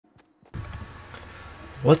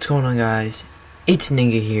What's going on, guys? It's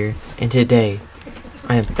Ninga here, and today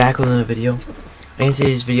I am back with another video. And in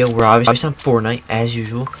today's video, we're obviously on Fortnite as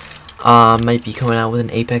usual. Might be coming out with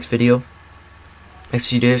an Apex video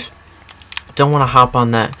next few days. Don't want to hop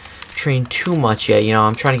on that train too much yet. You know,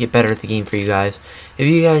 I'm trying to get better at the game for you guys. If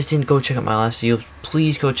you guys didn't go check out my last videos,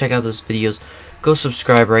 please go check out those videos. Go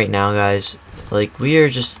subscribe right now, guys. Like, we are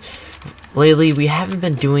just lately we haven't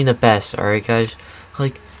been doing the best. All right, guys.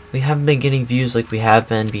 Like, we haven't been getting views like we have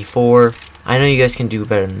been before. I know you guys can do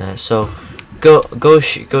better than that. So go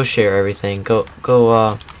share everything. Go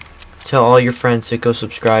tell all your friends to go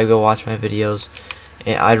subscribe, go watch my videos.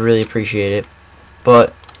 And I'd really appreciate it.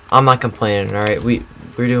 But I'm not complaining, all right? We're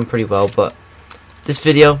doing pretty well, but this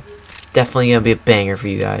video definitely going to be a banger for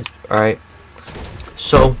you guys, all right?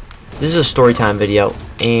 So, this is a story time video,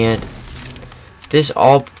 and this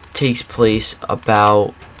all takes place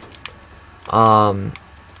about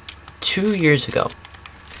 2 years ago,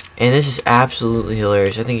 and this is absolutely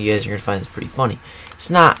hilarious. I think you guys are gonna find this pretty funny. It's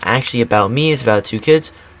not actually about me, it's about two kids.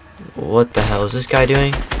 What the hell is this guy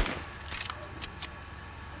doing?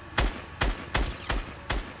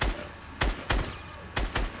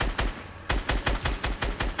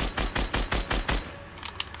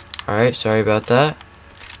 Alright, sorry about that.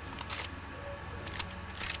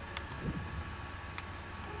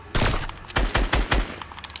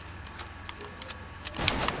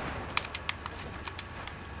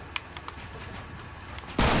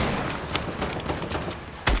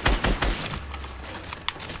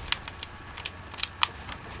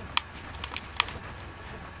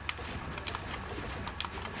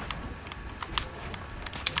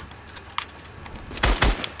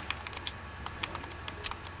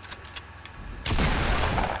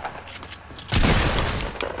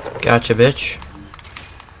 Gotcha, bitch.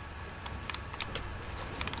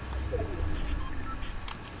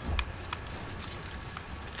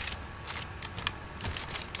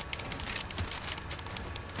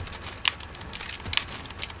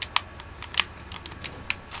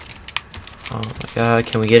 Oh my god,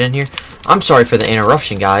 can we get in here? I'm sorry for the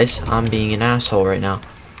interruption, guys. I'm being an asshole right now.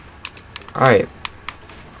 Alright.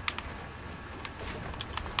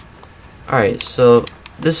 Alright, so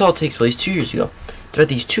this all takes place 2 years ago. It's about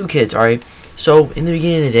these two kids, alright? So, in the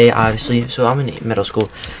beginning of the day, obviously, so I'm in middle school,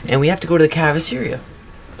 and we have to go to the cafeteria.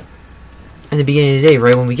 In the beginning of the day,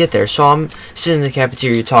 right when we get there. So, I'm sitting in the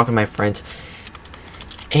cafeteria talking to my friends,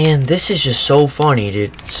 and this is just so funny,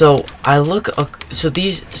 dude. So, I look, I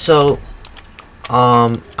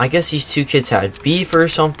guess these two kids had beef or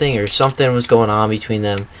something was going on between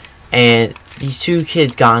them, and these two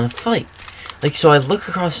kids got in a fight. Like, so I look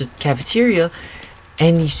across the cafeteria,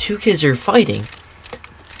 and these two kids are fighting.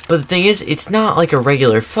 But the thing is, it's not like a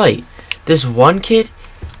regular fight. This one kid,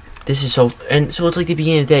 so it's like the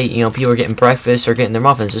beginning of the day, you know, people are getting breakfast or getting their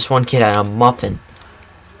muffins. This one kid had a muffin.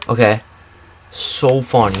 Okay. So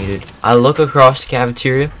funny, dude. I look across the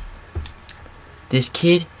cafeteria. This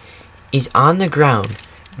kid is on the ground,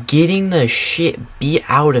 getting the shit beat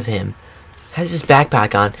out of him. Has his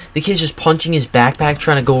backpack on. The kid's just punching his backpack,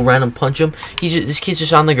 trying to go around and punch him. This kid's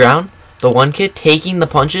just on the ground. The one kid taking the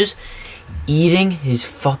punches, eating his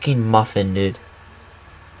fucking muffin, dude.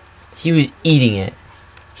 He was eating it.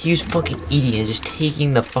 He was fucking eating it, just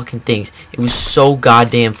taking the fucking things. It was so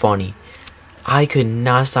goddamn funny. I could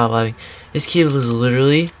not stop laughing. This kid was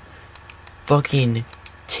literally fucking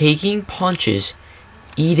taking punches,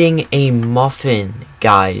 eating a muffin,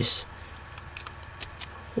 guys.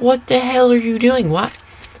 What the hell are you doing? What?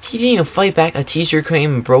 He didn't even fight back. A teacher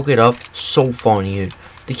came and broke it up. So funny, dude.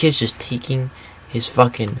 The kid's just taking his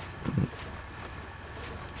fucking...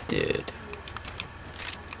 Dude.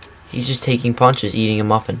 He's just taking punches, eating a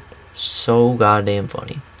muffin. So goddamn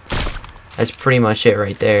funny. That's pretty much it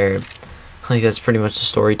right there. Like, that's pretty much the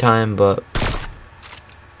story time, but...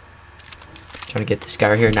 Trying to get this guy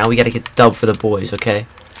right here. Now we gotta get the dub for the boys, okay?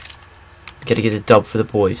 We gotta get the dub for the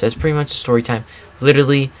boys. That's pretty much the story time.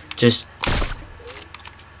 Literally, just...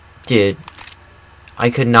 Dude. I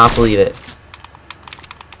could not believe it.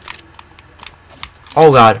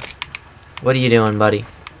 Oh god. What are you doing, buddy?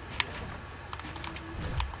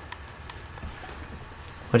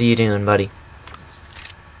 What are you doing, buddy?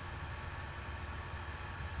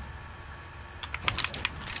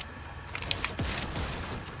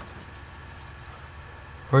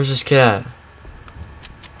 Where's this kid at?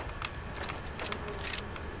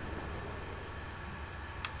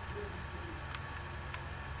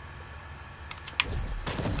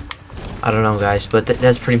 I don't know, guys, but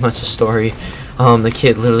that's pretty much the story. The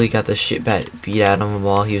kid literally got the shit beat out of him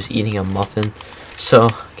while he was eating a muffin. So,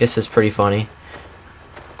 I guess it's pretty funny.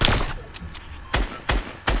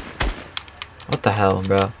 What the hell,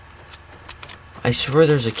 bro? I swear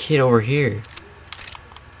there's a kid over here.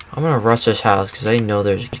 I'm gonna rush this house because I know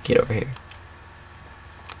there's a kid over here.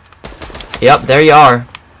 Yep, there you are.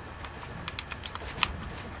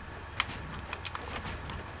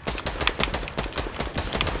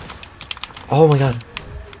 Oh my god.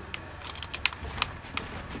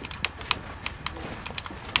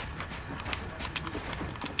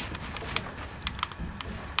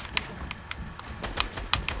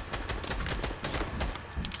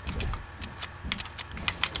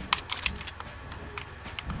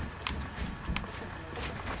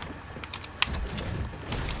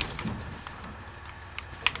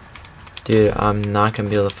 Dude, I'm not gonna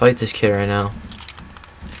be able to fight this kid right now.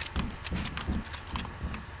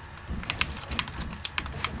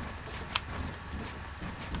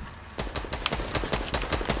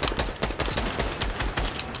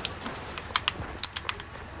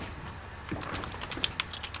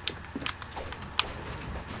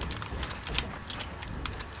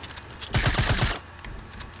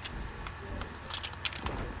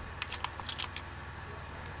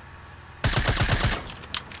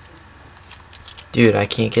 Dude, I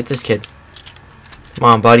can't get this kid. Come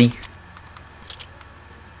on, buddy.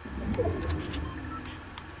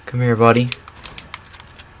 Come here, buddy.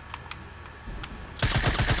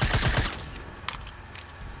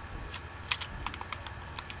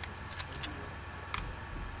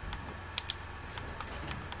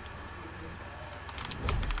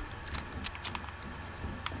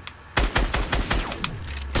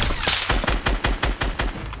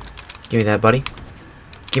 Give me that, buddy.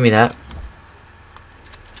 Give me that.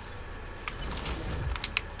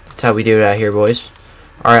 That's how we do it out here, boys.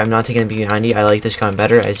 Alright, I'm not taking the B90. I like this gun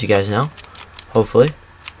better, as you guys know. Hopefully.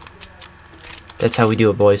 That's how we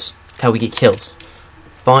do it, boys. That's how we get kills.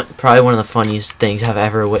 Fun, probably one of the funniest things I've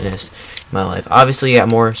ever witnessed in my life. Obviously, I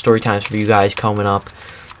got more story times for you guys coming up.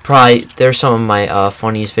 Probably, there's some of my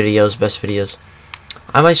funniest videos, best videos.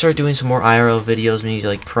 I might start doing some more IRL videos, maybe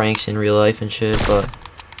like pranks in real life and shit, but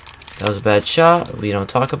that was a bad shot. We don't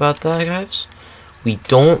talk about that, guys. We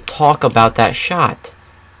don't talk about that shot.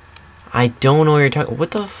 I don't know what you're talking.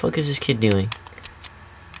 What the fuck is this kid doing?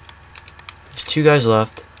 There's 2 guys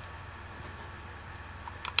left.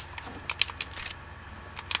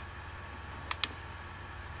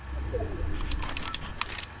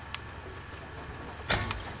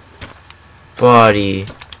 Buddy,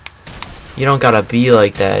 you don't gotta be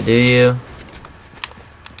like that, do you?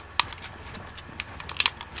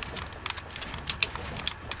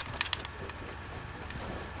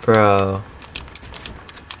 Bro.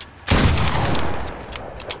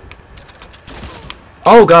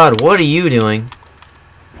 Oh god, what are you doing?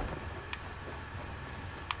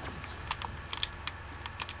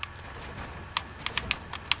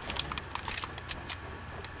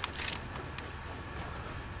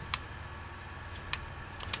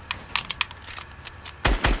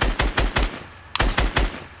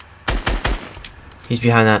 He's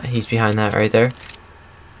behind that. He's behind that right there.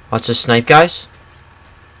 Watch this snipe, guys.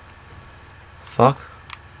 Fuck.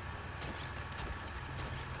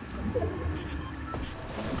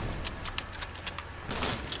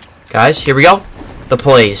 Guys, here we go. The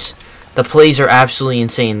plays. The plays are absolutely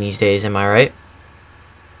insane these days, am I right?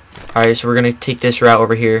 Alright, so we're going to take this route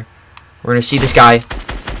over here. We're going to see this guy.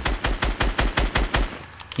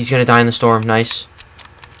 He's going to die in the storm. Nice.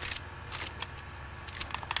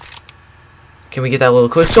 Can we get that little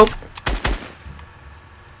quick scope?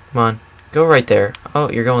 Come on. Go right there. Oh,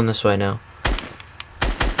 you're going this way now.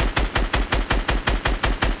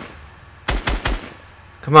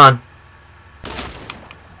 Come on.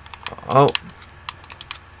 Oh.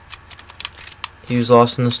 He was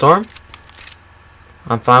lost in the storm.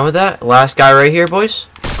 I'm fine with that. Last guy right here, boys.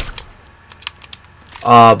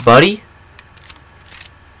 Buddy.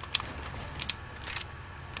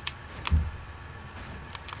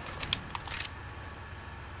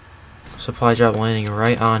 Supply drop landing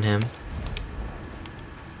right on him.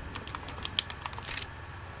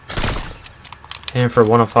 Hitting for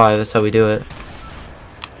 105, that's how we do it.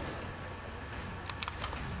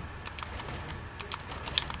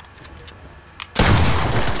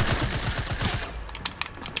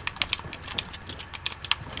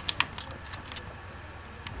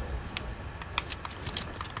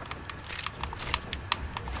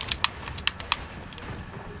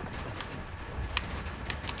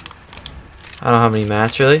 I don't have any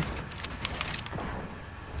mats, really.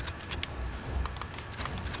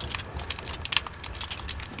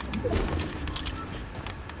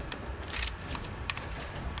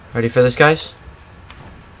 Ready for this, guys?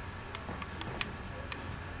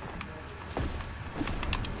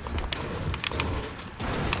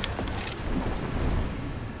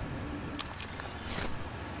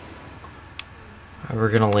 We're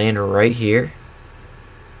gonna land right here.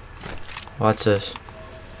 Watch this.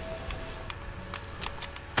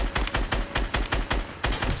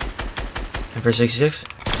 And for 66.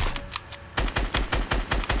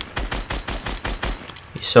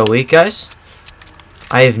 He's so weak, guys.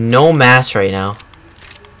 I have no mats right now.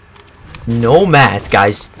 No mats,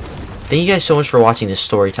 guys. Thank you guys so much for watching this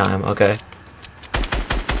story time, okay?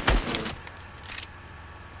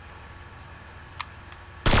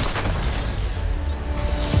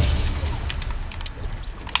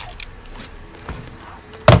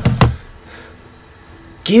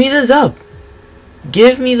 Give me the dub.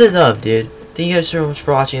 Give me the dub, dude. Thank you guys so much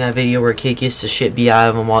for watching that video where a kid gets the shit beat out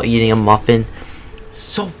of him while eating a muffin.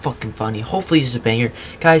 So fucking funny. Hopefully this is a banger.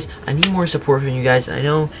 Guys, I need more support from you guys. I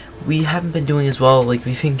know we haven't been doing as well. Like,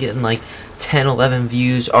 we've been getting like 10, 11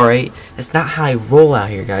 views. Alright? That's not how I roll out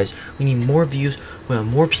here, guys. We need more views. We want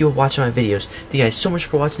more people watching my videos. Thank you guys so much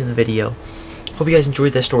for watching the video. Hope you guys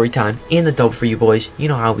enjoyed that story time and the dub for you boys. You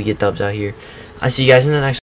know how we get dubs out here. I see you guys in the next